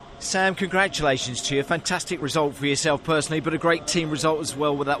Sam, congratulations to you. A fantastic result for yourself personally, but a great team result as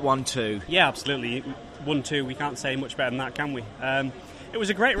well with that 1-2. Yeah, absolutely. 1-2, we can't say much better than that, can we? It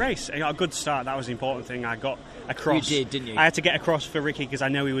was a great race. I got a good start. That was the important thing. I got across. You did, didn't you? I had to get across for Ricky because I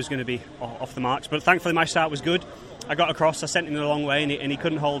know he was going to be off the marks. But thankfully, my start was good. I got across. I sent him the long way, and he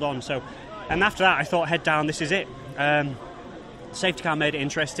couldn't hold on. So, and after that, I thought, head down. This is it. Safety car made it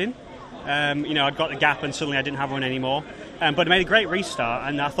interesting. I'd got the gap, and suddenly I didn't have one anymore. But it made a great restart,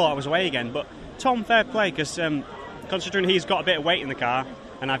 and I thought I was away again. But Tom, fair play, because considering he's got a bit of weight in the car,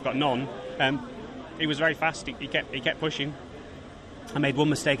 and I've got none, he was very fast. He kept pushing. I made one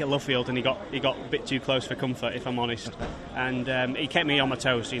mistake at Luffield, and he got a bit too close for comfort, if I'm honest. And he kept me on my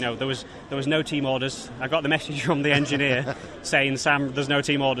toes. There was no team orders. I got the message from the engineer saying, "Sam, there's no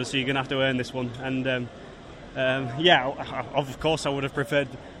team orders, so you're going to have to earn this one." And of course, I would have preferred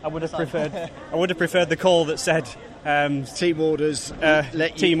the call that said team orders,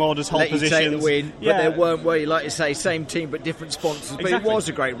 hold positions, take the win. But there weren't, were you? Like you say, same team but different sponsors. But exactly. It was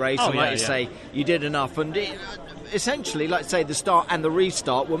a great race, and like you say, you did enough. And essentially, like I say, the start and the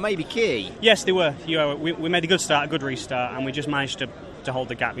restart were maybe key. Yes, they were. We made a good start, a good restart, and we just managed to hold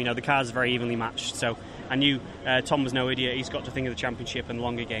the gap. The cars are very evenly matched, so I knew Tom was no idiot. He's got to think of the championship and the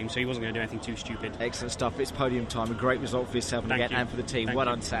longer game, so he wasn't going to do anything too stupid. Excellent stuff. It's podium time. A great result for yourself and for the team. Well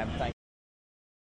done, Sam. Thank you.